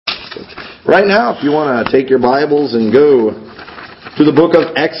Right now, if you want to take your Bibles and go to the book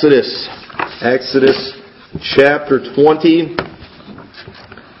of Exodus. Exodus chapter 20.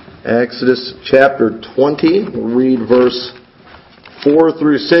 Exodus chapter 20. We'll read verse 4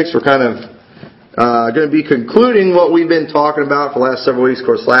 through 6. We're kind of going to be concluding what we've been talking about for the last several weeks. Of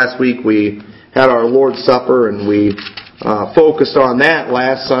course, last week we had our Lord's Supper and we focused on that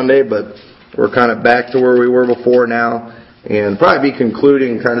last Sunday, but we're kind of back to where we were before now. And probably be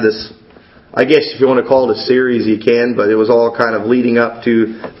concluding kind of this, I guess if you want to call it a series, you can, but it was all kind of leading up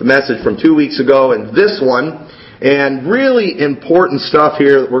to the message from 2 weeks ago and this one. And really important stuff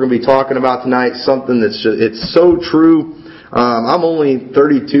here that we're going to be talking about tonight, something that's just, it's so true. I'm only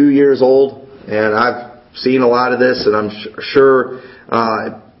 32 years old, and I've seen a lot of this, and I'm sure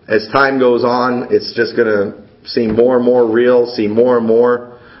as time goes on, it's just going to seem more and more real, see more and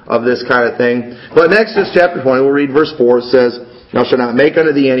more of this kind of thing. But in Exodus chapter 20, we'll read verse 4, it says, "Thou shalt not make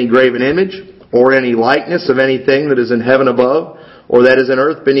unto thee any graven image, or any likeness of anything that is in heaven above, or that is in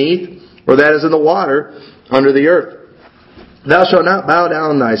earth beneath, or that is in the water under the earth. Thou shalt not bow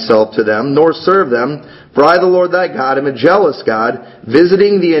down thyself to them, nor serve them, for I, the Lord thy God, am a jealous God,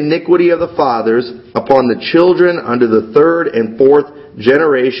 visiting the iniquity of the fathers upon the children unto the third and fourth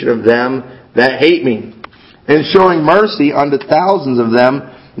generation of them that hate me, and showing mercy unto thousands of them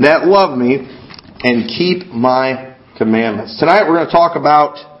that love me and keep my commandments." Tonight we're going to talk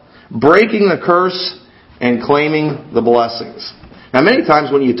about breaking the curse and claiming the blessings. Now, many times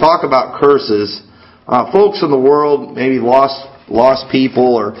when you talk about curses, folks in the world, maybe lost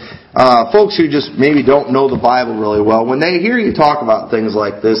people, or folks who just maybe don't know the Bible really well, when they hear you talk about things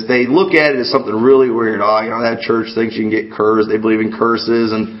like this, they look at it as something really weird. That church thinks you can get cursed. They believe in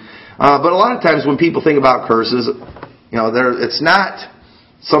curses, and but a lot of times when people think about curses, it's not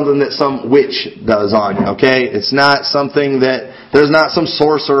something that some witch does on you, okay? It's not something that, there's not some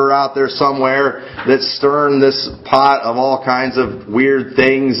sorcerer out there somewhere that's stirring this pot of all kinds of weird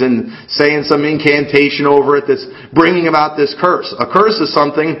things and saying some incantation over it that's bringing about this curse. A curse is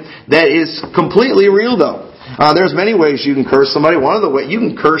something that is completely real, though. There's many ways you can curse somebody. One of the ways, you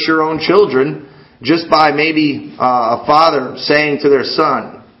can curse your own children just by maybe a father saying to their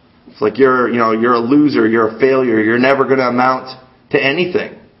son, it's like you're a loser, you're a failure, you're never going to amount to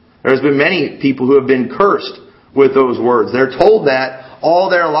anything. There's been many people who have been cursed with those words. They're told that all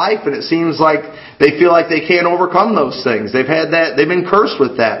their life, and it seems like they feel like they can't overcome those things. They've been cursed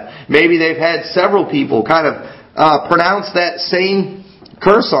with that. Maybe they've had several people kind of pronounce that same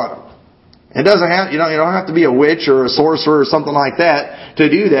curse on them. It doesn't have, you don't have to be a witch or a sorcerer or something like that to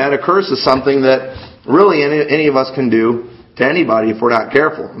do that. A curse is something that really any of us can do to anybody if we're not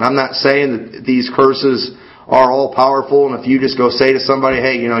careful. And I'm not saying that these curses are all powerful, and if you just go say to somebody,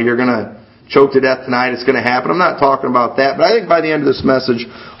 hey, you're going to choke to death tonight, it's going to happen. I'm not talking about that, but I think by the end of this message,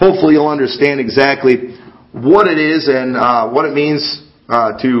 hopefully you'll understand exactly what it is and what it means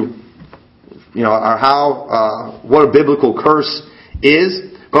what a biblical curse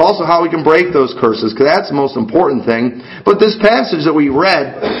is, but also how we can break those curses, because that's the most important thing. But this passage that we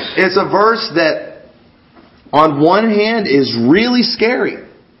read, it's a verse that on one hand is really scary.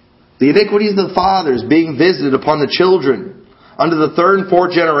 The iniquities of the fathers being visited upon the children under the third and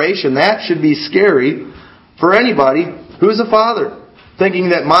fourth generation. That should be scary for anybody who's a father, thinking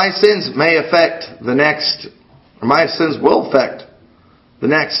that my sins may affect the next, or my sins will affect the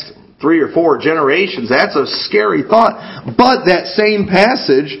next 3 or 4 generations. That's a scary thought. But that same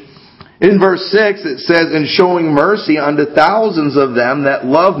passage in verse 6, it says, "And showing mercy unto thousands of them that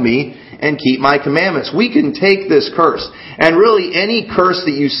love me and keep my commandments." We can take this curse, and really any curse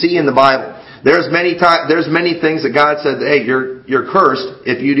that you see in the Bible, there's many things that God said, hey, you're cursed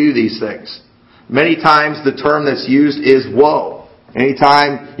if you do these things. Many times the term that's used is woe.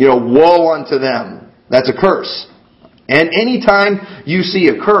 Anytime, woe unto them, that's a curse. And anytime you see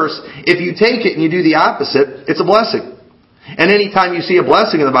a curse, if you take it and you do the opposite, it's a blessing. And anytime you see a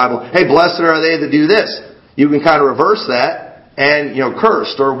blessing in the Bible, hey, blessed are they that do this, you can kind of reverse that. And,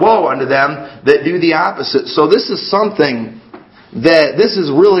 cursed or woe unto them that do the opposite. So this is something that,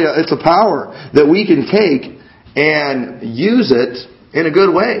 it's a power that we can take and use it in a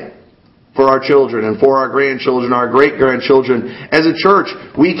good way for our children and for our grandchildren, our great-grandchildren. As a church,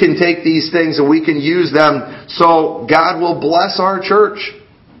 we can take these things and we can use them so God will bless our church.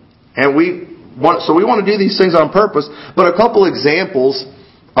 And we want to do these things on purpose. But a couple examples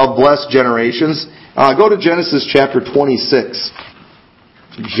of blessed generations. Go to Genesis chapter 26.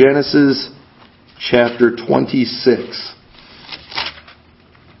 Genesis chapter 26.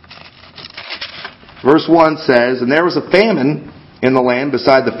 Verse 1 says, "And there was a famine in the land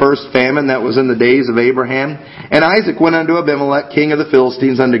beside the first famine that was in the days of Abraham. And Isaac went unto Abimelech, king of the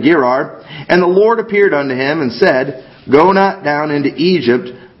Philistines, unto Gerar. And the Lord appeared unto him and said, Go not down into Egypt,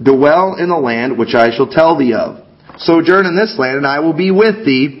 dwell in the land which I shall tell thee of. Sojourn in this land, and I will be with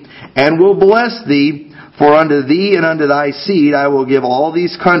thee, and will bless thee. For unto thee and unto thy seed I will give all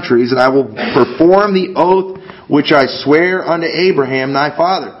these countries, and I will perform the oath which I swear unto Abraham thy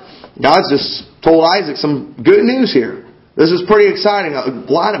father. God's just told Isaac some good news here. This is pretty exciting.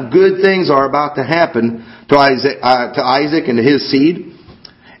 A lot of good things are about to happen to Isaac and to his seed.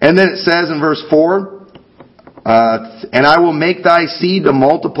 And then it says in verse 4, And I will make thy seed to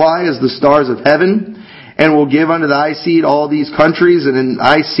multiply as the stars of heaven, and will give unto thy seed all these countries, and in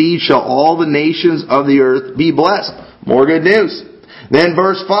thy seed shall all the nations of the earth be blessed. More good news. Then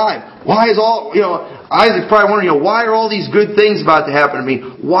verse 5. Isaac's probably wondering, why are all these good things about to happen to me?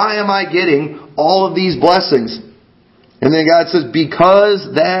 Why am I getting all of these blessings? And then God says, Because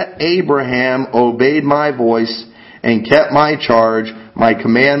that Abraham obeyed my voice and kept my charge, my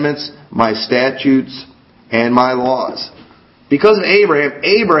commandments, my statutes, and my laws. Because of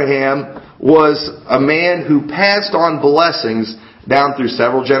Abraham was a man who passed on blessings down through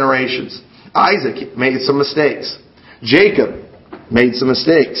several generations. Isaac made some mistakes. Jacob made some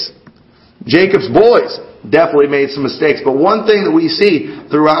mistakes. Jacob's boys definitely made some mistakes. But one thing that we see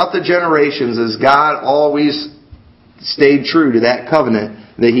throughout the generations is God always stayed true to that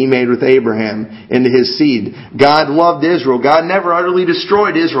covenant that He made with Abraham and to his seed. God loved Israel. God never utterly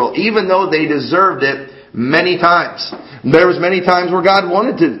destroyed Israel, even though they deserved it many times. There was many times where God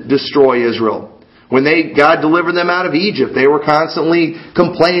wanted to destroy Israel. When God delivered them out of Egypt, they were constantly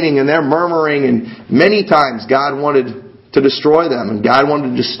complaining and they're murmuring, and many times God wanted to destroy them, and God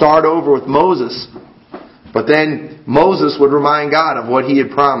wanted to start over with Moses. But then Moses would remind God of what He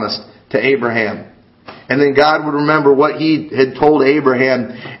had promised to Abraham. And then God would remember what He had told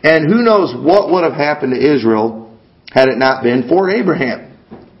Abraham. And who knows what would have happened to Israel had it not been for Abraham.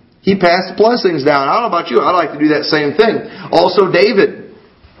 He passed blessings down. I don't know about you, I'd like to do that same thing. Also, David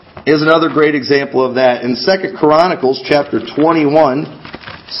is another great example of that. In 2 Chronicles chapter 21,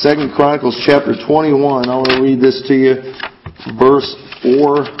 2 Chronicles chapter 21, I want to read this to you, verse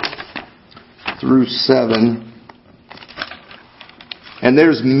 4 through 7. And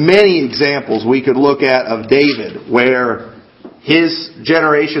there's many examples we could look at of David where his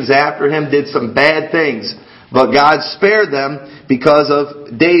generations after him did some bad things. But God spared them because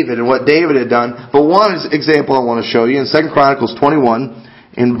of David and what David had done. But one example I want to show you in 2 Chronicles 21,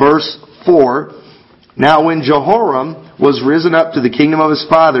 in verse 4. Now when Jehoram was risen up to the kingdom of his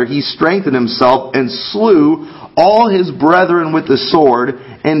father, he strengthened himself and slew all his brethren with the sword,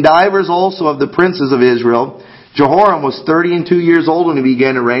 and divers also of the princes of Israel. Jehoram was 32 years old when he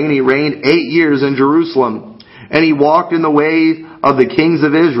began to reign. He reigned 8 years in Jerusalem. And he walked in the way of the kings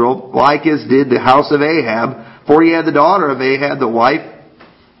of Israel, like as did the house of Ahab. For he had the daughter of Ahab, the wife,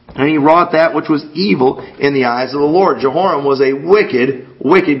 and he wrought that which was evil in the eyes of the Lord. Jehoram was a wicked,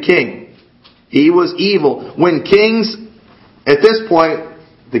 wicked king. He was evil. When kings, at this point,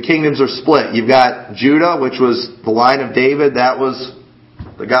 the kingdoms are split. You've got Judah, which was the line of David. That was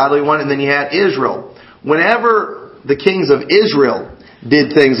the godly one. And then you had Israel. Whenever the kings of Israel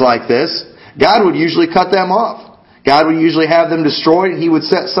did things like this, God would usually cut them off. God would usually have them destroyed, and He would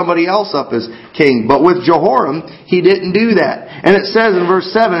set somebody else up as king. But with Jehoram, He didn't do that. And it says in verse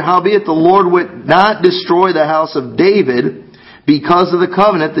 7, Howbeit the Lord would not destroy the house of David because of the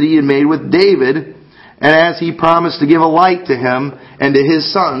covenant that He had made with David, and as He promised to give a light to him and to his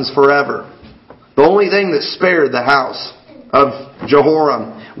sons forever. The only thing that spared the house of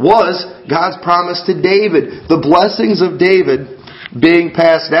Jehoram was God's promise to David, the blessings of David being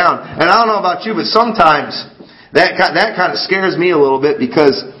passed down. And I don't know about you, but sometimes that kind of scares me a little bit,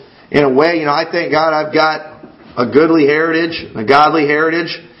 because in a way, I thank God I've got a goodly heritage, a godly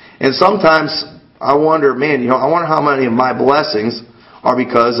heritage, and sometimes I wonder, I wonder how many of my blessings are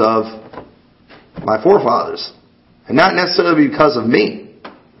because of my forefathers, and not necessarily because of me.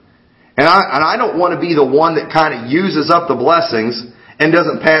 And I don't want to be the one that kind of uses up the blessings and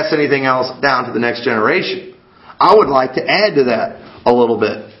doesn't pass anything else down to the next generation. I would like to add to that a little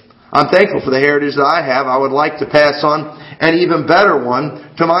bit. I'm thankful for the heritage that I have. I would like to pass on an even better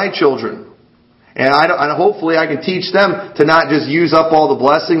one to my children. And hopefully I can teach them to not just use up all the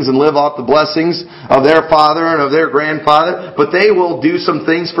blessings and live off the blessings of their father and of their grandfather, but they will do some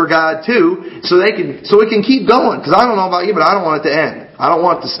things for God too, so it can keep going. Because I don't know about you, but I don't want it to end. I don't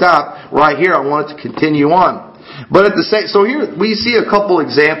want it to stop right here. I want it to continue on. But so here we see a couple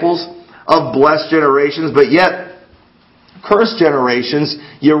examples of blessed generations, but yet cursed generations,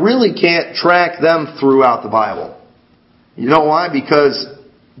 you really can't track them throughout the Bible. You know why? Because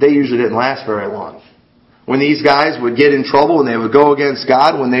they usually didn't last very long. When these guys would get in trouble, when they would go against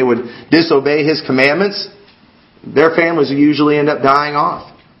God, when they would disobey His commandments, their families would usually end up dying off.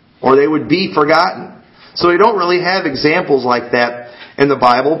 Or they would be forgotten. So we don't really have examples like that in the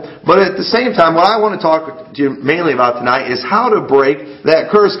Bible. But at the same time, what I want to talk to you mainly about tonight is how to break that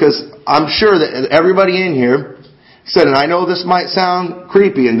curse. Because I'm sure that everybody in here said, and I know this might sound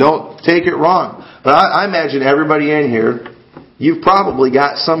creepy and don't take it wrong, but I imagine everybody in here, you've probably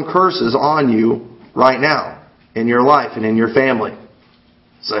got some curses on you right now in your life and in your family.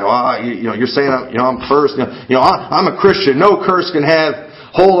 Say, well, you're saying, I'm cursed. I'm a Christian. No curse can have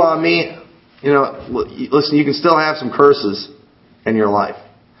hold on me. Listen, you can still have some curses in your life.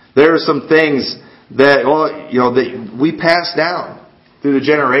 There are some things that, that we pass down through the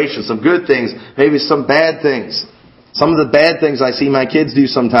generations. Some good things, maybe some bad things. Some of the bad things I see my kids do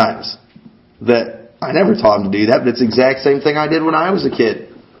sometimes that I never taught them to do that, but it's the exact same thing I did when I was a kid.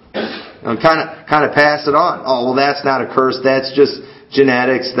 Kind of pass it on. Oh, well, that's not a curse. That's just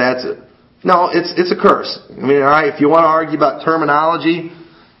genetics. No, it's a curse. I mean, all right, if you want to argue about terminology,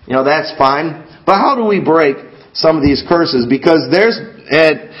 that's fine. But how do we break some of these curses? Because here's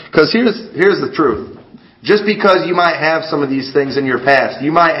the truth. Just because you might have some of these things in your past,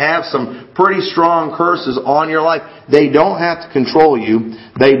 you might have some pretty strong curses on your life, they don't have to control you.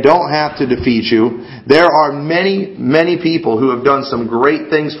 They don't have to defeat you. There are many, many people who have done some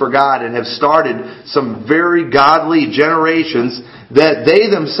great things for God and have started some very godly generations that they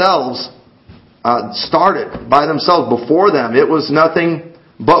themselves started by themselves. Before them, it was nothing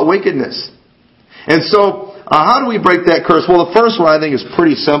but wickedness. And so, how do we break that curse? Well, the first one I think is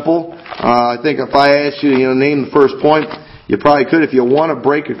pretty simple. I think if I asked you to name the first point, you probably could. If you want to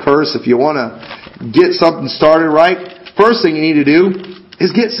break a curse, if you want to get something started right, first thing you need to do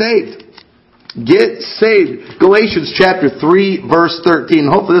is get saved. Get saved. Galatians chapter 3, verse 13.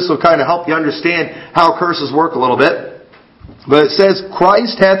 Hopefully this will kind of help you understand how curses work a little bit. But it says,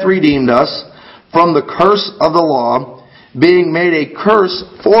 Christ hath redeemed us from the curse of the law, being made a curse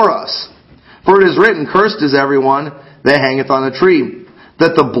for us. For it is written, Cursed is everyone that hangeth on a tree,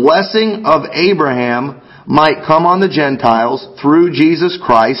 that the blessing of Abraham might come on the Gentiles through Jesus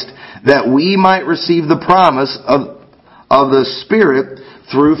Christ, that we might receive the promise of the Spirit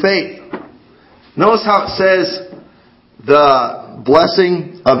through faith. Notice how it says the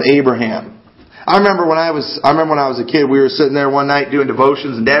blessing of Abraham. I remember when I was a kid, we were sitting there one night doing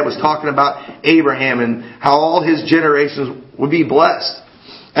devotions, and Dad was talking about Abraham and how all his generations would be blessed.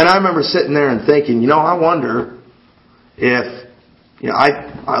 And I remember sitting there and thinking, I wonder if,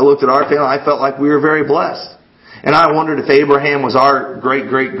 I looked at our family, I felt like we were very blessed. And I wondered if Abraham was our great,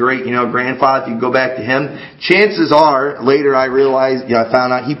 grandfather, if you go back to him. Chances are, later I realized, I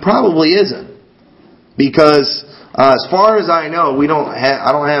found out he probably isn't. Because, as far as I know,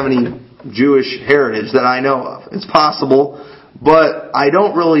 I don't have any Jewish heritage that I know of. It's possible, but I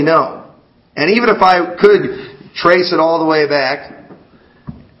don't really know. And even if I could trace it all the way back,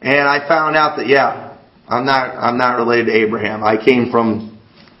 and I found out that, I'm not related to Abraham. I came from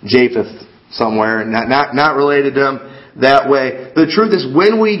Japheth somewhere, and not related to him that way. The truth is,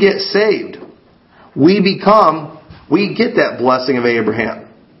 when we get saved, we get that blessing of Abraham.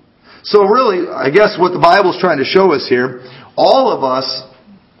 So really, I guess what the Bible's trying to show us here, all of us,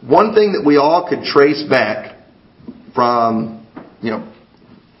 one thing that we all could trace back from,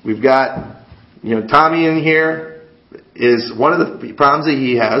 we've got, Tommy in here is one of the problems that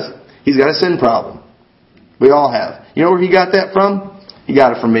he has. He's got a sin problem. We all have. You know where he got that from? He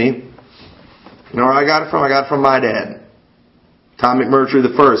got it from me. You know where I got it from? I got it from my dad. Tom McMurtry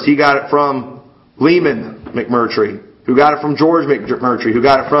the first. He got it from Lehman McMurtry, who got it from George McMurtry, who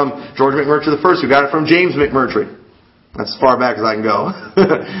got it from George McMurtry the first, who got it from James McMurtry. That's as far back as I can go.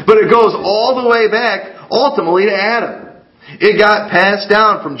 But it goes all the way back, ultimately, to Adam. It got passed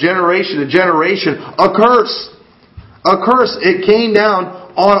down from generation to generation. A curse. A curse. It came down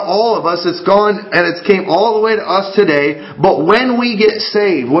on all of us. It's gone and it came all the way to us today. But when we get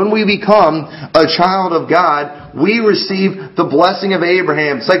saved, when we become a child of God, we receive the blessing of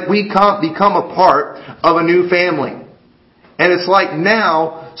Abraham. It's like we become a part of a new family. And it's like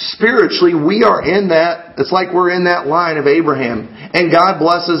now, spiritually, we are in that, it's like we're in that line of Abraham. And God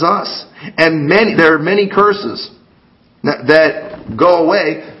blesses us. And there are many curses that go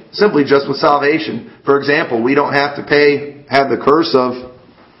away simply just with salvation. For example, we don't have to have the curse of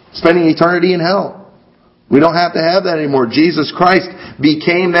spending eternity in hell. We don't have to have that anymore. Jesus Christ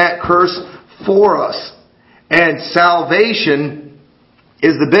became that curse for us. And salvation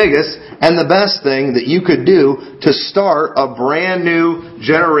is the biggest and the best thing that you could do to start a brand new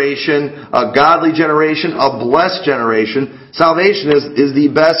generation, a godly generation, a blessed generation. Salvation is the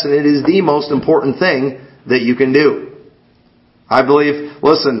best and it is the most important thing that you can do. I believe,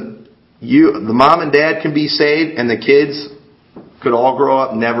 listen, the mom and dad can be saved and the kids could all grow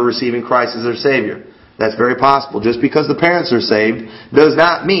up never receiving Christ as their Savior. That's very possible. Just because the parents are saved does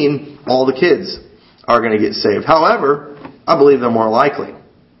not mean all the kids are going to get saved. However, I believe they're more likely.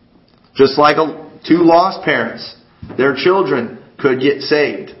 Just like two lost parents, their children could get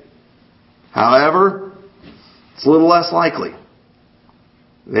saved. However, it's a little less likely.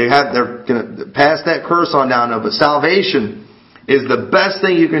 They're going to pass that curse on down. But salvation is the best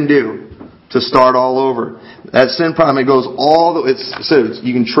thing you can do to start all over. That sin problem, it goes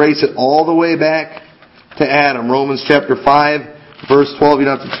you can trace it all the way back to Adam. Romans chapter 5. Verse 12, you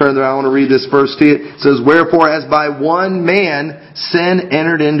don't have to turn there. I want to read this verse to you. It says, "Wherefore, as by one man sin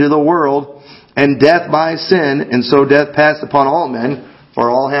entered into the world, and death by sin, and so death passed upon all men,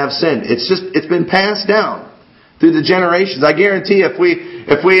 for all have sinned." It's been passed down through the generations. I guarantee if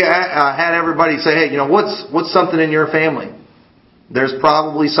we had everybody say, "Hey, what's something in your family?" There's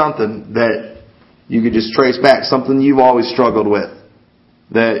probably something that you could just trace back, something you've always struggled with,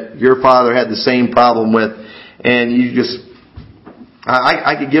 that your father had the same problem with, and you just.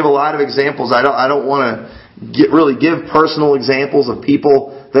 I could give a lot of examples. I don't want to really give personal examples of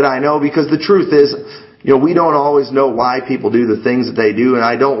people that I know, because the truth is, we don't always know why people do the things that they do, and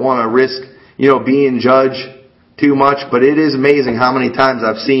I don't want to risk, being judged too much. But it is amazing how many times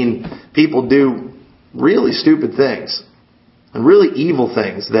I've seen people do really stupid things and really evil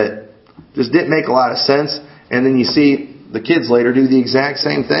things that just didn't make a lot of sense, and then you see the kids later do the exact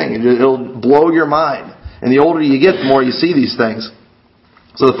same thing, and it'll blow your mind. And the older you get, the more you see these things.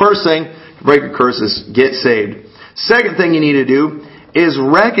 So the first thing to break a curse is get saved. Second thing you need to do is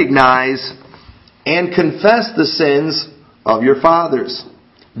recognize and confess the sins of your fathers.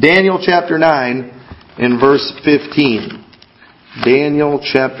 Daniel chapter 9 and verse 15. Daniel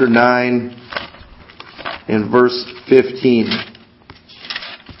chapter 9 and verse 15.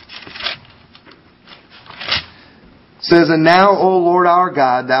 It says, "And now, O Lord our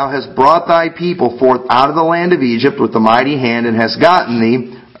God, Thou hast brought Thy people forth out of the land of Egypt with a mighty hand, and hast gotten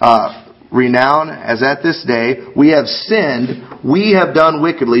Thee renown as at this day. We have sinned, we have done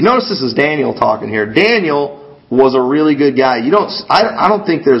wickedly." Notice this is Daniel talking here. Daniel was a really good guy. I don't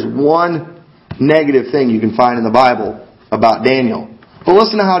think there's one negative thing you can find in the Bible about Daniel. But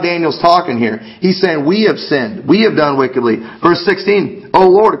listen to how Daniel's talking here. He's saying, "We have sinned, we have done wickedly." Verse 16, "O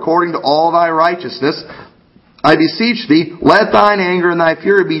Lord, according to all Thy righteousness, I beseech Thee, let Thine anger and Thy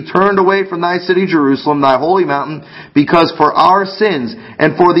fury be turned away from Thy city Jerusalem, Thy holy mountain, because for our sins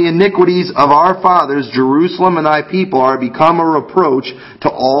and for the iniquities of our fathers, Jerusalem and Thy people are become a reproach to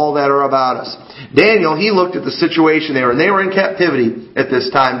all that are about us." Daniel, he looked at the situation they were in. They were in captivity at this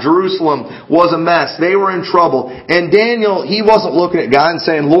time. Jerusalem was a mess. They were in trouble. And Daniel, he wasn't looking at God and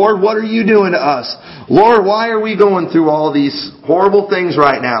saying, "Lord, what are you doing to us? Lord, why are we going through all these horrible things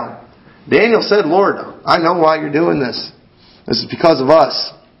right now?" Daniel said, "Lord, I know why you're doing this. This is because of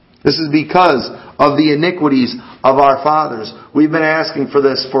us. This is because of the iniquities of our fathers. We've been asking for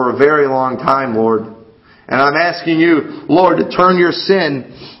this for a very long time, Lord. And I'm asking you, Lord, to turn your sin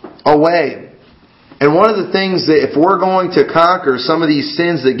away." And one of the things that if we're going to conquer some of these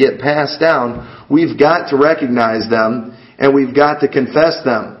sins that get passed down, we've got to recognize them and we've got to confess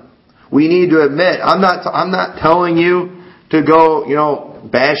them. We need to admit, I'm not telling you to go,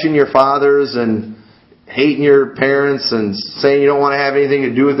 bashing your fathers and hating your parents and saying you don't want to have anything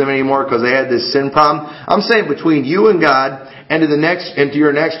to do with them anymore because they had this sin problem. I'm saying between you and God and to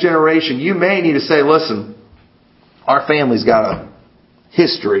your next generation, you may need to say, "Listen, our family's got a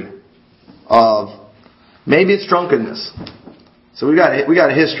history of maybe it's drunkenness. So we got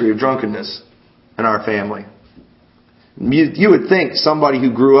a history of drunkenness in our family." You would think somebody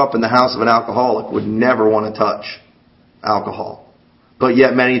who grew up in the house of an alcoholic would never want to touch alcohol. But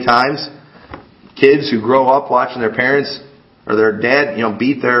yet many times, kids who grow up watching their parents or their dad,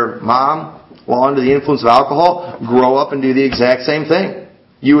 beat their mom while under the influence of alcohol, grow up and do the exact same thing.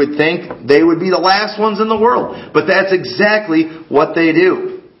 You would think they would be the last ones in the world. But that's exactly what they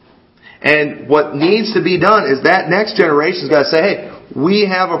do. And what needs to be done is that next generation's got to say, "Hey, we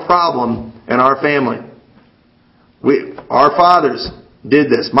have a problem in our family. Our fathers did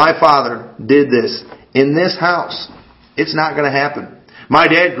this. My father did this. In this house, it's not going to happen." My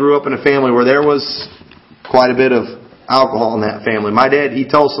dad grew up in a family where there was quite a bit of alcohol in that family. My dad, he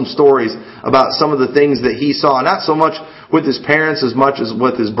tells some stories about some of the things that he saw, not so much with his parents as much as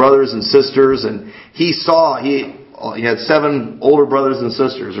with his brothers and sisters. And he saw he had 7 older brothers and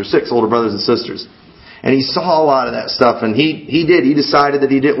sisters, or 6 older brothers and sisters. And he saw a lot of that stuff, and he decided that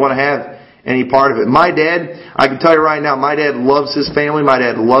he didn't want to have any part of it. My dad, I can tell you right now, my dad loves his family, my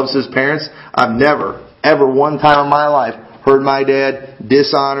dad loves his parents. I've never, ever one time in my life heard my dad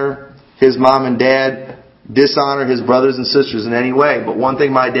dishonor his mom and dad, dishonor his brothers and sisters in any way. But one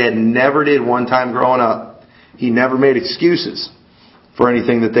thing my dad never did one time growing up, he never made excuses for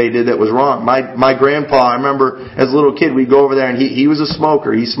anything that they did that was wrong. My grandpa, I remember as a little kid, we'd go over there and he was a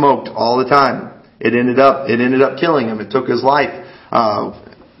smoker. He smoked all the time. It ended up killing him. It took his life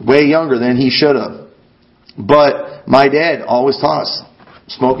way younger than he should have. But my dad always taught us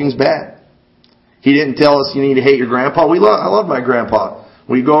smoking's bad. He didn't tell us you need to hate your grandpa. I love my grandpa.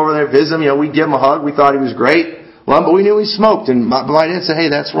 We'd go over there, visit him, we'd give him a hug. We thought he was great. Well, but we knew he smoked. And my dad said, hey,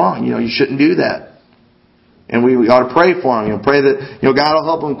 that's wrong. You shouldn't do that. And we ought to pray for him. Pray that, God will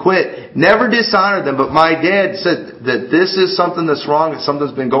help him quit. Never dishonored them. But my dad said that this is something that's wrong. That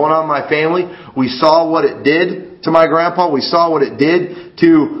something's been going on in my family. We saw what it did to my grandpa. We saw what it did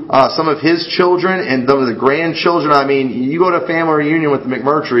to some of his children and some of the grandchildren. I mean, you go to a family reunion with the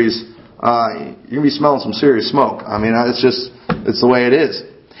McMurtry's, you're going to be smelling some serious smoke. I mean, it's the way it is.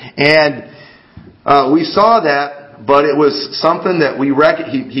 And we saw that, but it was something that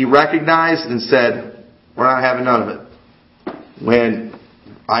he recognized and said, we're not having none of it.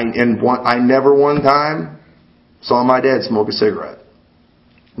 I never one time saw my dad smoke a cigarette.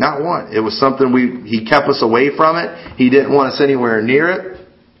 Not one. It was something he kept us away from it. He didn't want us anywhere near it.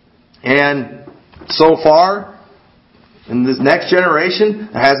 And so far, in this next generation,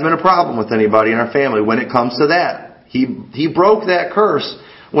 there hasn't been a problem with anybody in our family when it comes to that. He broke that curse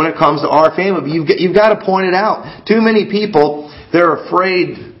when it comes to our family. But you've got to point it out. Too many people, they're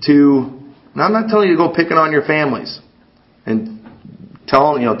afraid to. Now, I'm not telling you to go picking on your families and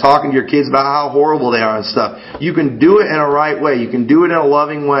talking to your kids about how horrible they are and stuff. You can do it in a right way. You can do it in a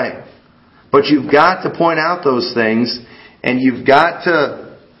loving way. But you've got to point out those things, and you've got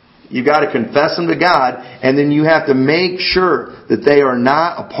to confess them to God, and then you have to make sure that they are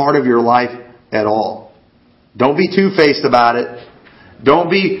not a part of your life at all. Don't be two-faced about it.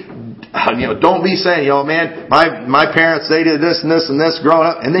 Don't be saying, man, my parents, they did this and this and this growing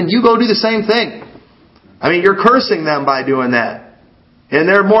up, and then you go do the same thing. I mean, you're cursing them by doing that. And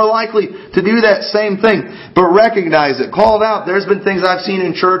they're more likely to do that same thing. But recognize it. Call it out. There's been things I've seen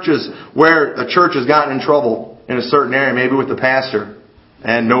in churches where a church has gotten in trouble in a certain area, maybe with the pastor.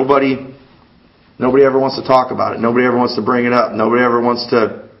 And nobody ever wants to talk about it. Nobody ever wants to bring it up. Nobody ever wants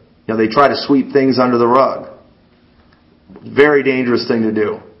to, they try to sweep things under the rug. Very dangerous thing to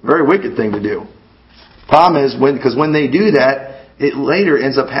do. Very wicked thing to do. Problem is, because when they do that, it later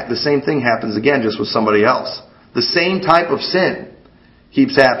ends up, the same thing happens again just with somebody else. The same type of sin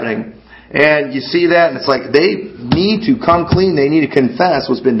keeps happening. And you see that, and it's like they need to come clean. They need to confess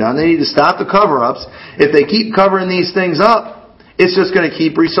what's been done. They need to stop the cover-ups. If they keep covering these things up, it's just going to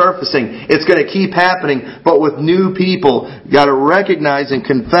keep resurfacing. It's going to keep happening, but with new people. You got to recognize and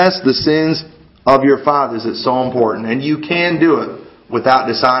confess the sins of your fathers. It's so important. And you can do it without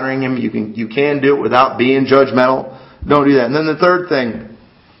dishonoring him. You can do it without being judgmental. Don't do that. And then the third thing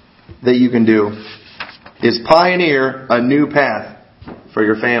that you can do is pioneer a new path for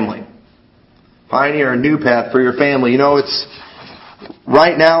your family. Pioneer a new path for your family. It's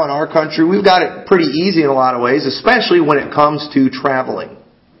right now in our country, we've got it pretty easy in a lot of ways, especially when it comes to traveling.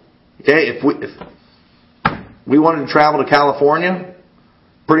 Okay, if we wanted to travel to California,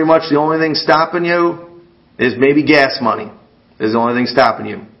 pretty much the only thing stopping you is maybe gas money. Is the only thing stopping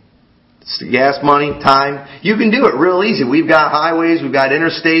you. It's the gas money, time. You can do it real easy. We've got highways, we've got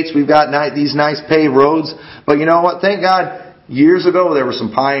interstates, we've got these nice paved roads. But you know what? Thank God, years ago there were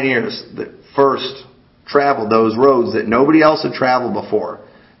some pioneers that first traveled those roads that nobody else had traveled before.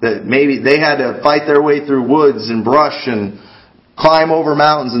 That maybe they had to fight their way through woods and brush and climb over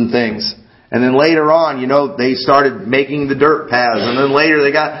mountains and things. And then later on, they started making the dirt paths. And then later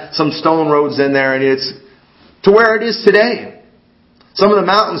they got some stone roads in there, and it's to where it is today. Some of the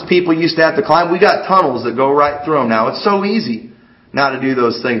mountains people used to have to climb, we got tunnels that go right through them now. It's so easy now to do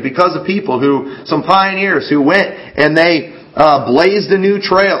those things because of people some pioneers who went and they blazed a new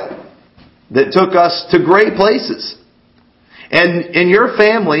trail that took us to great places. And in your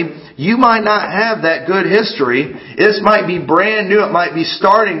family, you might not have that good history. This might be brand new. It might be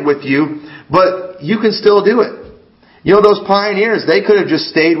starting with you, but you can still do it. Those pioneers, they could have just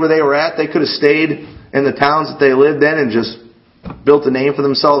stayed where they were at. They could have stayed in the towns that they lived in and just built a name for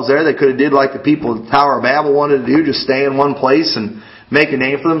themselves there. They could have did like the people at the Tower of Babel wanted to do, just stay in one place and make a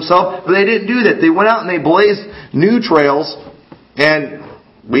name for themselves. But they didn't do that. They went out and they blazed new trails. And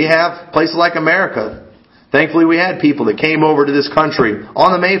we have places like America Thankfully, we had people that came over to this country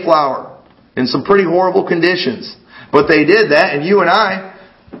on the Mayflower in some pretty horrible conditions. But they did that, and you and I,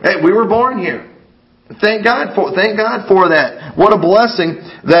 hey, we were born here. Thank God for that. What a blessing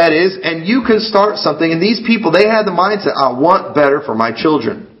that is. And you can start something. And these people, they had the mindset, I want better for my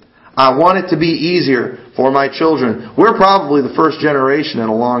children. I want it to be easier for my children. We're probably the first generation in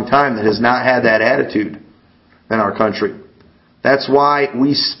a long time that has not had that attitude in our country. That's why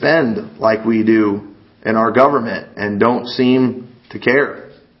we spend like we do in our government and don't seem to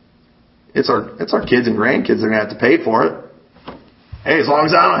care. It's our kids and grandkids that are going to have to pay for it. Hey, as long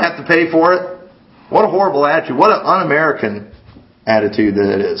as I don't have to pay for it. What a horrible attitude. What an un-American attitude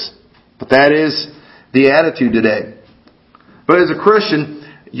that it is. But that is the attitude today. But as a Christian,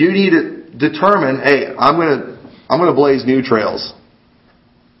 you need to determine, hey, I'm going to blaze new trails.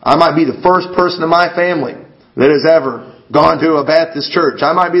 I might be the first person in my family that has ever gone to a Baptist church.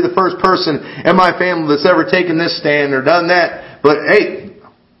 I might be the first person in my family that's ever taken this stand or done that. But hey,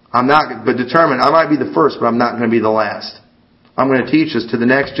 I might be the first, but I'm not going to be the last. I'm going to teach this to the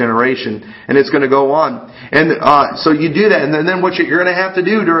next generation, and it's going to go on. And so you do that, and then what you're going to have to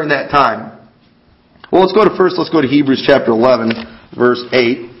do during that time. Well, let's go to Hebrews chapter 11, verse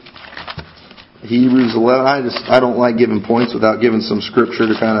 8. Hebrews 11. I don't like giving points without giving some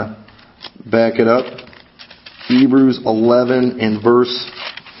scripture to kind of back it up. Hebrews 11 and verse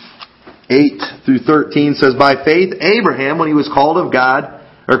 8 through 13 says, By faith Abraham, when he was called of God,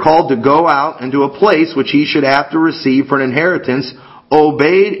 or called to go out into a place which he should have to receive for an inheritance,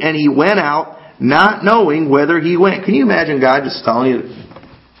 obeyed, and he went out, not knowing whither he went. Can you imagine God just telling you to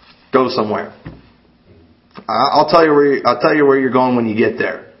go somewhere? I'll tell you where you're going when you get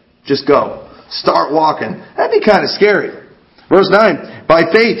there. Just go. Start walking. That'd be kind of scary. Verse 9, By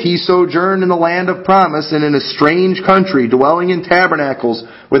faith he sojourned in the land of promise and in a strange country, dwelling in tabernacles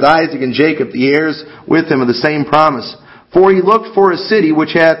with Isaac and Jacob, the heirs with him of the same promise. For he looked for a city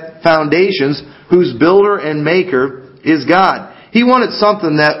which hath foundations, whose builder and maker is God. He wanted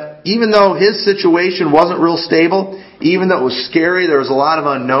something that, even though his situation wasn't real stable, even though it was scary, there was a lot of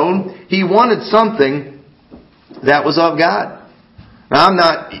unknown, he wanted something that was of God. Now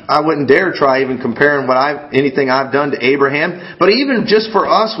I wouldn't dare try even comparing anything I've done to Abraham, but even just for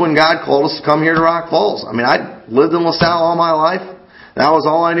us when God called us to come here to Rock Falls. I mean, I lived in LaSalle all my life. That was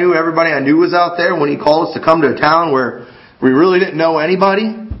all I knew. Everybody I knew was out there. When he called us to come to a town where we really didn't know anybody,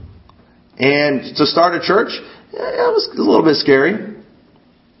 and to start a church, it was a little bit scary.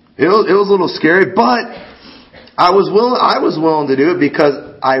 It was a little scary, but I was willing to do it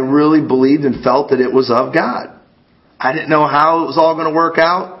because I really believed and felt that it was of God. I didn't know how it was all going to work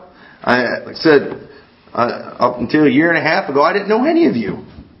out. Like I said, up until a year and a half ago, I didn't know any of you.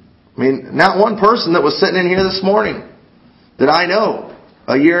 I mean, not one person that was sitting in here this morning that I know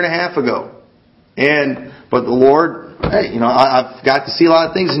a year and a half ago. But the Lord, hey, I've got to see a lot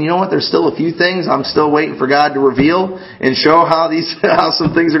of things, and you know what? There's still a few things I'm still waiting for God to reveal and show how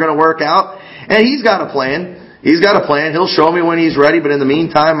some things are going to work out. And He's got a plan. He's got a plan. He'll show me when He's ready, but in the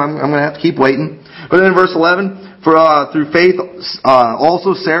meantime, I'm going to have to keep waiting. But then in verse 11, for through faith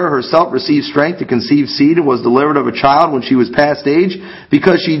also Sarah herself received strength to conceive seed and was delivered of a child when she was past age,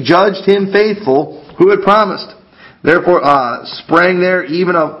 because she judged him faithful who had promised. Therefore sprang there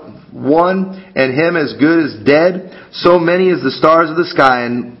even of one, and him as good as dead, so many as the stars of the sky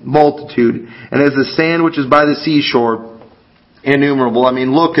in multitude, and as the sand which is by the seashore, innumerable. I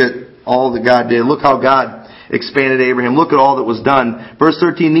mean, look at all that God did. Look how God expanded Abraham. Look at all that was done. Verse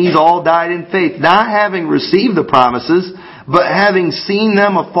 13, these all died in faith, not having received the promises, but having seen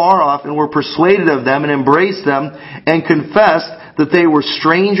them afar off, and were persuaded of them, and embraced them, and confessed that they were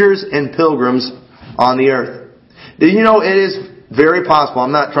strangers and pilgrims on the earth. Did you know it is very possible,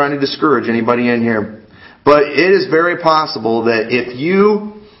 I'm not trying to discourage anybody in here, but it is very possible that if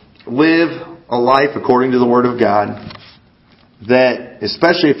you live a life according to the Word of God, that,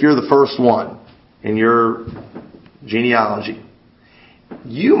 especially if you're the first one in your genealogy,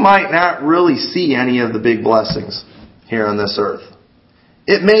 you might not really see any of the big blessings here on this earth.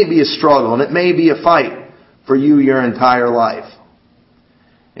 It may be a struggle, and it may be a fight for you your entire life.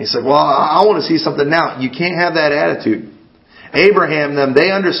 And you say, well, I want to see something now. You can't have that attitude. Abraham, they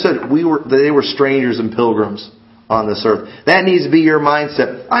understood that they were strangers and pilgrims on this earth. That needs to be your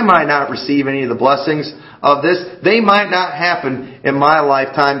mindset. I might not receive any of the blessings of this. They might not happen in my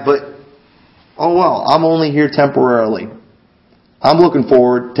lifetime, but oh well, I'm only here temporarily. I'm looking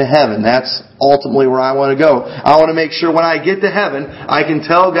forward to heaven. That's ultimately where I want to go. I want to make sure when I get to heaven, I can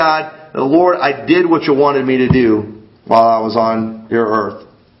tell God, Lord, I did what you wanted me to do while I was on your earth.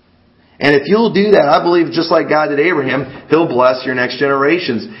 And if you'll do that, I believe just like God did Abraham, He'll bless your next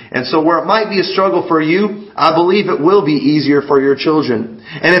generations. And so where it might be a struggle for you, I believe it will be easier for your children.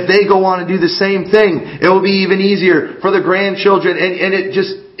 And if they go on and do the same thing, it will be even easier for the grandchildren. And it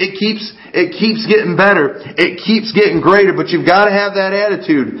keeps getting better. It keeps getting greater. But you've got to have that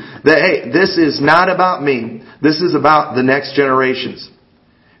attitude that, hey, this is not about me. This is about the next generations.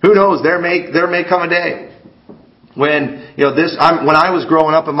 Who knows? There may come a day when, when I was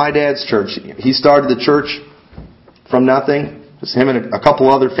growing up in my dad's church, he started the church from nothing. Just him and a couple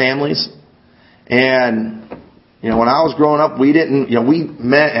other families. And, when I was growing up, we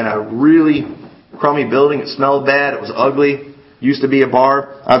met in a really crummy building. It smelled bad. It was ugly. Used to be a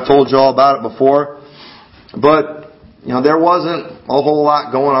bar. I've told you all about it before. But, there wasn't a whole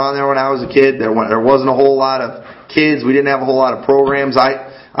lot going on there when I was a kid. There wasn't a whole lot of kids. We didn't have a whole lot of programs.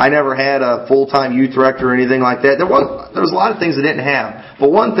 I never had a full-time youth director or anything like that. There was a lot of things I didn't have.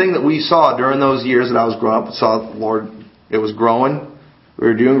 But one thing that we saw during those years that I was growing up, saw the Lord. It was growing. We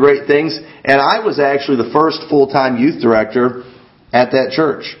were doing great things. And I was actually the first full-time youth director at that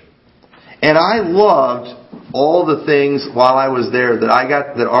church. And I loved all the things while I was there that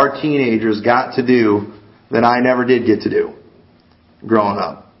our teenagers got to do that I never did get to do growing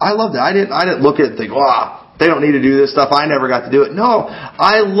up. I loved it. I didn't look at it and think, they don't need to do this stuff. I never got to do it. No,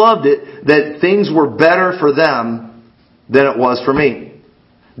 I loved it that things were better for them than it was for me.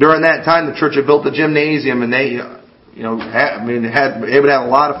 During that time, the church had built the gymnasium, and they able to have a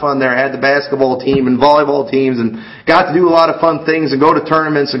lot of fun there. Had the basketball team and volleyball teams, and got to do a lot of fun things and go to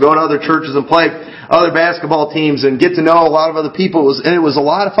tournaments and go to other churches and play other basketball teams and get to know a lot of other people. It was a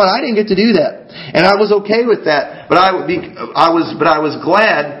lot of fun. I didn't get to do that, and I was okay with that. But I was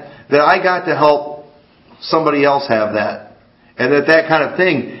glad that I got to help somebody else have that, and that kind of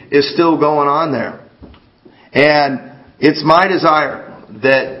thing is still going on there. And it's my desire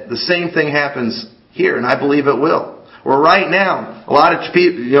that the same thing happens here, and I believe it will. Where right now, a lot of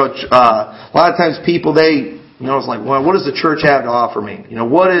times people, it's like, well, what does the church have to offer me?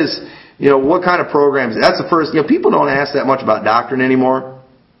 What kind of programs? That's the first, people don't ask that much about doctrine anymore.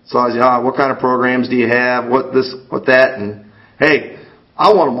 So I was, what kind of programs do you have? What this, what that? And hey,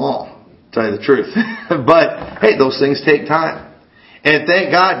 I want them all, to tell you the truth. But hey, those things take time. And thank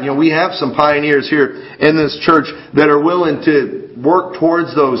God, we have some pioneers here in this church that are willing to work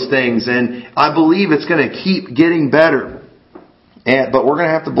towards those things. And I believe it's going to keep getting better. But we're going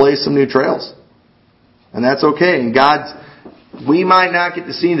to have to blaze some new trails. And that's okay. And we might not get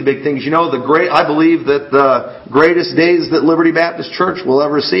to see the big things. I believe that the greatest days that Liberty Baptist Church will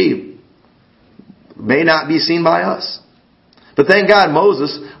ever see may not be seen by us. But thank God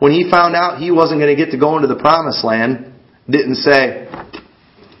Moses, when he found out he wasn't going to get to go into the promised land, didn't say,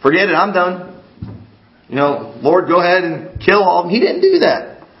 forget it, I'm done. Lord, go ahead and kill all of them. He didn't do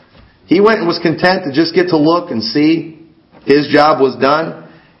that. He went and was content to just get to look and see. His job was done,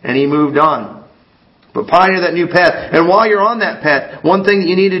 and he moved on. But pioneer that new path. And while you're on that path, one thing that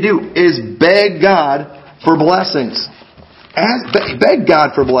you need to do is beg God for blessings. Beg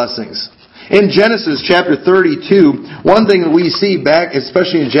God for blessings. In Genesis chapter 32, one thing that we see back,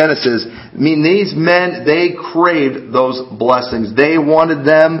 especially in Genesis, these men, they craved those blessings. They wanted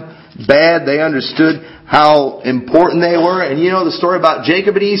them bad. They understood how important they were. And the story about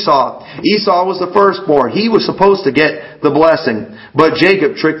Jacob and Esau. Esau was the firstborn. He was supposed to get the blessing. But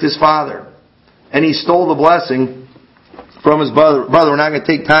Jacob tricked his father. And he stole the blessing from his brother. We're not going to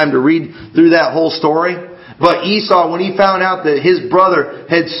take time to read through that whole story. But Esau, when he found out that his brother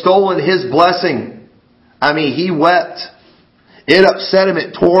had stolen his blessing, he wept. It upset him.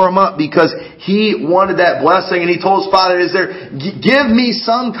 It tore him up because he wanted that blessing. And he told his father, give me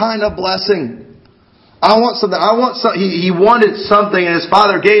some kind of blessing. I want something. He wanted something, and his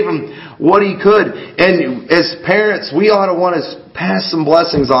father gave him what he could. And as parents, we ought to want to pass some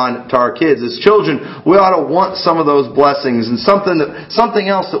blessings on to our kids. As children, we ought to want some of those blessings and something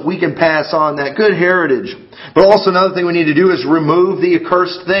else that we can pass on, that good heritage. But also another thing we need to do is remove the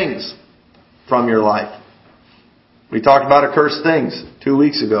accursed things from your life. We talked about accursed things 2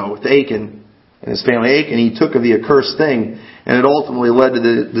 weeks ago with Achan and his family. Achan, he took of the accursed thing, and it ultimately led to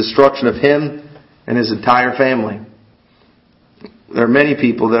the destruction of him and his entire family. There are many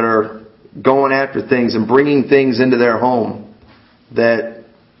people that are going after things and bringing things into their home that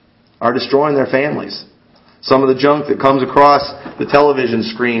are destroying their families. Some of the junk that comes across the television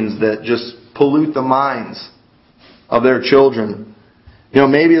screens that just pollute the minds of their children.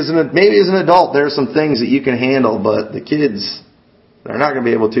 Maybe as an adult, there are some things that you can handle, but the kids, they're not going to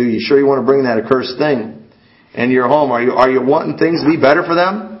be able to. You sure you want to bring that accursed thing into your home? Are you wanting things to be better for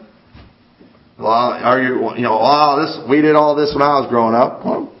them? Well, we did all this when I was growing up.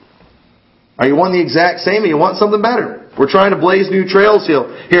 Well, are you wanting the exact same, or you want something better? We're trying to blaze new trails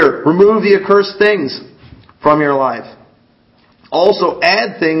here. Remove the accursed things from your life. Also,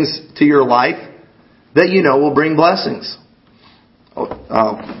 add things to your life that you know will bring blessings.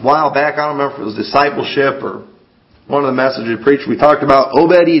 A while back, I don't remember if it was discipleship or one of the messages we preached, we talked about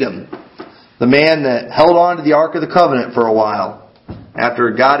Obed-Edom, the man that held on to the Ark of the Covenant for a while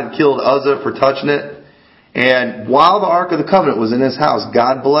after God had killed Uzzah for touching it. And while the Ark of the Covenant was in his house,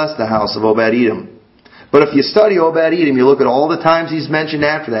 God blessed the house of Obed-Edom. But if you study Obed-Edom, you look at all the times he's mentioned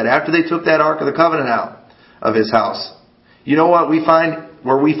after that, after they took that Ark of the Covenant out of his house. You know what we find,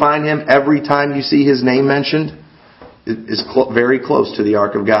 where we find him every time you see his name mentioned? Is very close to the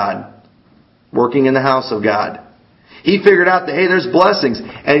Ark of God. Working in the house of God. He figured out that, hey, there's blessings.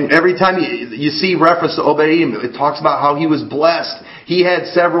 And every time you see reference to Obed-Edom, it talks about how he was blessed. He had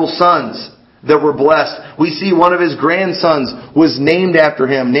several sons that were blessed. We see one of his grandsons was named after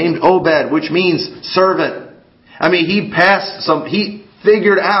him, named Obed, which means servant. I mean, he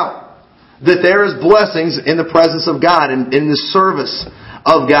figured out that there is blessings in the presence of God and in the service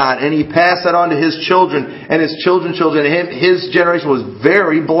of God. And he passed that on to his children and his children's children. His generation was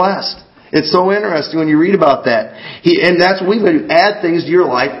very blessed. It's so interesting when you read about that. And that's what we've got to do. Add things to your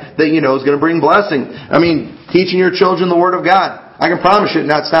life that you know is going to bring blessing. I mean, teaching your children the Word of God. I can promise you it's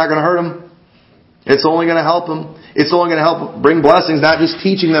not going to hurt them. It's only going to help them. It's only going to help bring blessings, not just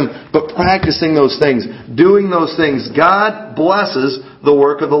teaching them, but practicing those things, doing those things. God blesses the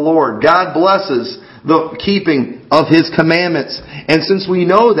work of the Lord. God blesses the keeping of His commandments. And since we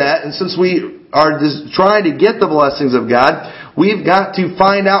know that, and since we are just trying to get the blessings of God, we've got to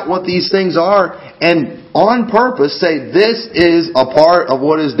find out what these things are and on purpose say, this is a part of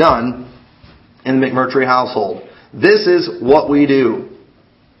what is done in the McMurtry household. This is what we do.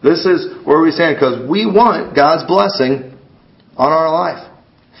 This is where we stand because we want God's blessing on our life.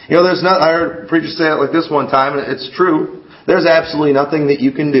 You know, I heard a preacher say it like this one time, and it's true. There's absolutely nothing that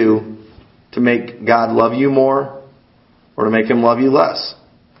you can do to make God love you more or to make Him love you less.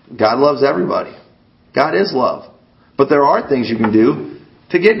 God loves everybody. God is love. But there are things you can do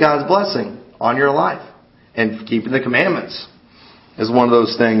to get God's blessing on your life. And keeping the commandments is one of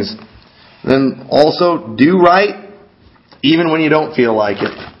those things. Then also, do right even when you don't feel like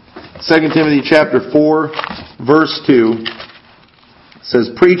it. 2 Timothy chapter 4, verse 2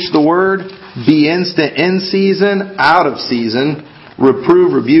 says, preach the word, be instant in season, out of season,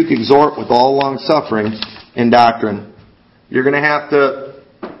 reprove, rebuke, exhort with all long suffering and doctrine. You're going to have to,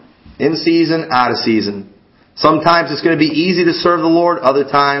 in season, out of season. Sometimes it's going to be easy to serve the Lord. Other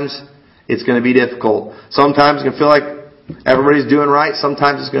times it's going to be difficult. Sometimes it's going to feel like everybody's doing right.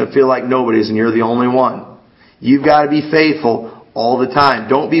 Sometimes it's going to feel like nobody's and you're the only one. You've got to be faithful all the time.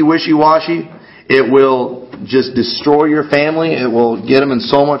 Don't be wishy-washy. It will just destroy your family. It will get them in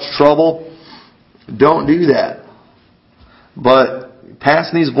so much trouble. Don't do that. But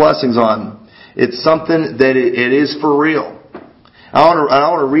passing these blessings on, it's something that it is for real. I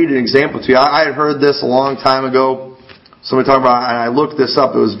want to read an example to you. I had heard this a long time ago. Somebody talked about, and I looked this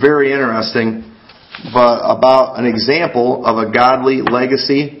up. It was very interesting, but about an example of a godly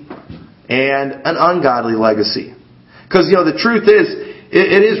legacy and an ungodly legacy. Because, the truth is,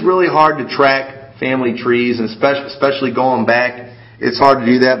 it is really hard to track family trees, and especially going back. It's hard to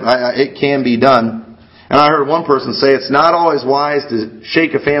do that, but it can be done. And I heard one person say it's not always wise to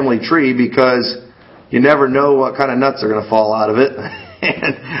shake a family tree because you never know what kind of nuts are going to fall out of it.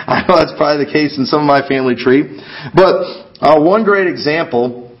 And I know that's probably the case in some of my family tree. But one great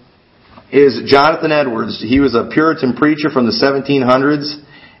example is Jonathan Edwards. He was a Puritan preacher from the 1700s.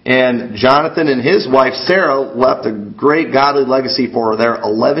 And Jonathan and his wife Sarah left a great godly legacy for their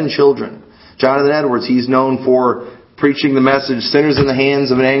 11 children. Jonathan Edwards, he's known for preaching the message, sinners in the hands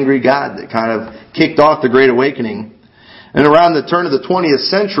of an angry God, that kind of kicked off the Great Awakening. And around the turn of the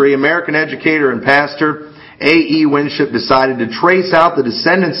 20th century, American educator and pastor A.E. Winship decided to trace out the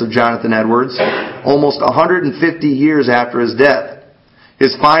descendants of Jonathan Edwards almost 150 years after his death.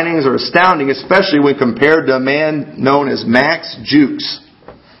 His findings are astounding, especially when compared to a man known as Max Jukes.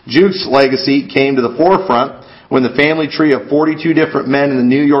 Jukes' legacy came to the forefront when the family tree of 42 different men in the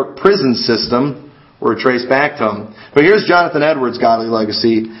New York prison system were traced back to him. But here's Jonathan Edwards' godly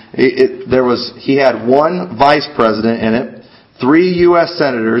legacy. He had one vice president in it, 3 U.S.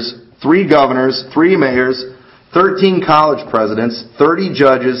 senators, 3 governors, 3 mayors, 13 college presidents, 30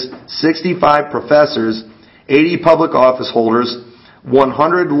 judges, 65 professors, 80 public office holders,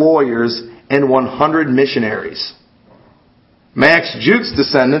 100 lawyers, and 100 missionaries. Max Jukes'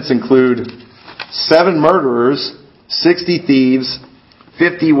 descendants include 7 murderers, 60 thieves,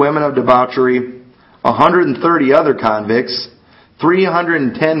 50 women of debauchery, 130 other convicts,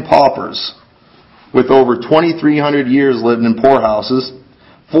 310 paupers with over 2,300 years lived in poorhouses,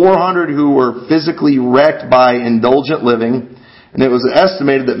 400 who were physically wrecked by indulgent living, and it was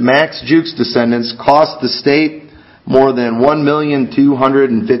estimated that Max Jukes' descendants cost the state more than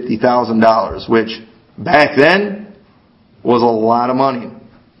 $1,250,000, which back then was a lot of money.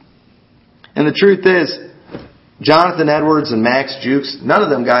 And the truth is, Jonathan Edwards and Max Jukes, none of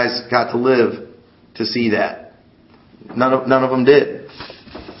them guys got to live to see that. None of them did.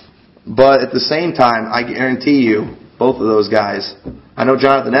 But at the same time, I guarantee you, both of those guys, I know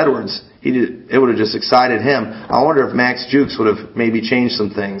Jonathan Edwards, it would have just excited him. I wonder if Max Jukes would have maybe changed some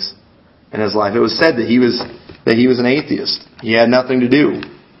things in his life. It was said that he was an atheist. He had nothing to do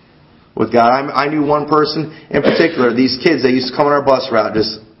with God. I knew one person in particular. These kids, they used to come on our bus route,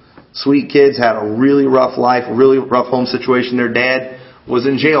 just sweet kids, had a really rough life, a really rough home situation. Their dad was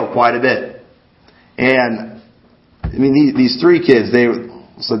in jail quite a bit. And, I mean, these three kids, they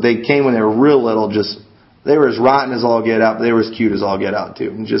came when they were real little, they were as rotten as all get out, but they were as cute as all get out too.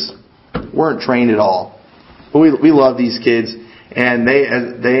 And just weren't trained at all. But we love these kids. And they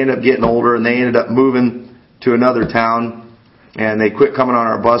ended up getting older, and they ended up moving to another town, and they quit coming on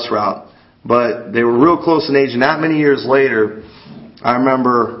our bus route. But they were real close in age. And not many years later, I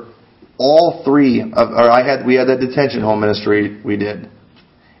remember we had that detention home ministry we did.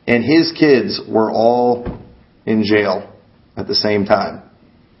 And his kids were all in jail at the same time.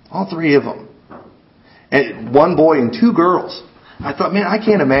 All three of them. And one boy and two girls. I thought, man, I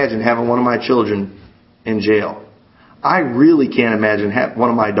can't imagine having one of my children in jail. I really can't imagine one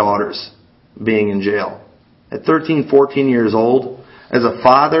of my daughters being in jail. At 13, 14 years old, as a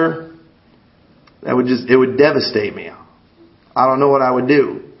father, it would devastate me. I don't know what I would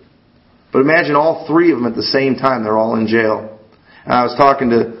do. But imagine all three of them at the same time. They're all in jail. And I was talking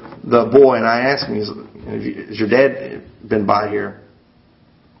to the boy, and I asked him, has your dad been by here?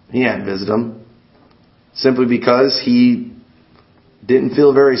 He hadn't visited him. Simply because he didn't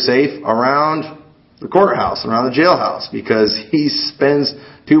feel very safe around the courthouse, around the jailhouse, because he spends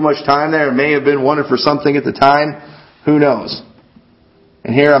too much time there and may have been wanted for something at the time. Who knows?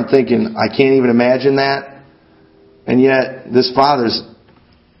 And here I'm thinking, I can't even imagine that. And yet, this father's,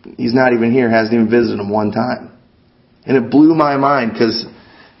 he's not even here, hasn't even visited him one time. And it blew my mind because,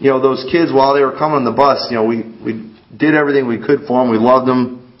 those kids, while they were coming on the bus, we did everything we could for them. We loved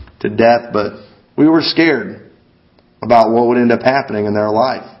them to death, but we were scared about what would end up happening in their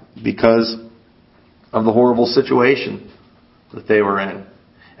life because of the horrible situation that they were in.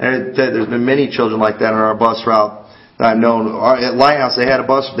 And there's been many children like that on our bus route that I've known. At Lighthouse, they've had a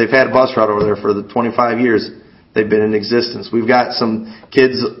bus route over there for the 25 years they've been in existence. We've got some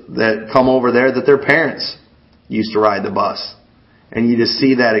kids that come over there that their parents used to ride the bus. And you just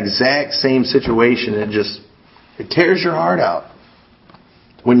see that exact same situation, and it tears your heart out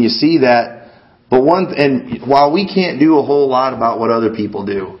when you see that. But while we can't do a whole lot about what other people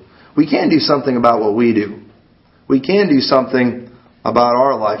do, we can do something about what we do. We can do something about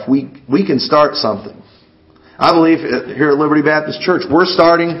our life. We can start something. I believe here at Liberty Baptist Church, we're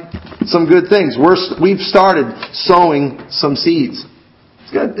starting some good things. We've started sowing some seeds.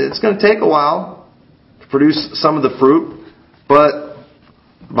 It's going to take a while to produce some of the fruit, but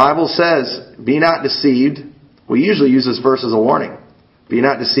the Bible says, be not deceived. We usually use this verse as a warning. Be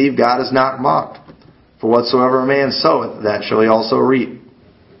not deceived, God is not mocked. For whatsoever a man soweth, that shall he also reap.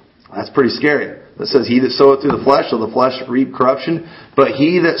 That's pretty scary. It says, he that soweth to the flesh shall the flesh reap corruption, but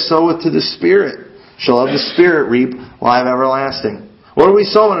he that soweth to the Spirit shall of the Spirit reap life everlasting. What are we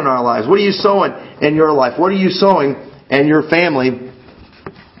sowing in our lives? What are you sowing in your life? What are you sowing in your family?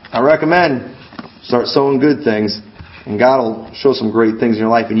 I recommend start sowing good things, and God will show some great things in your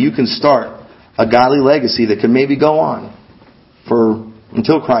life, and you can start a godly legacy that can maybe go on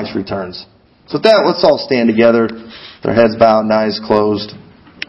until Christ returns. So with that, let's all stand together, with our heads bowed and eyes closed.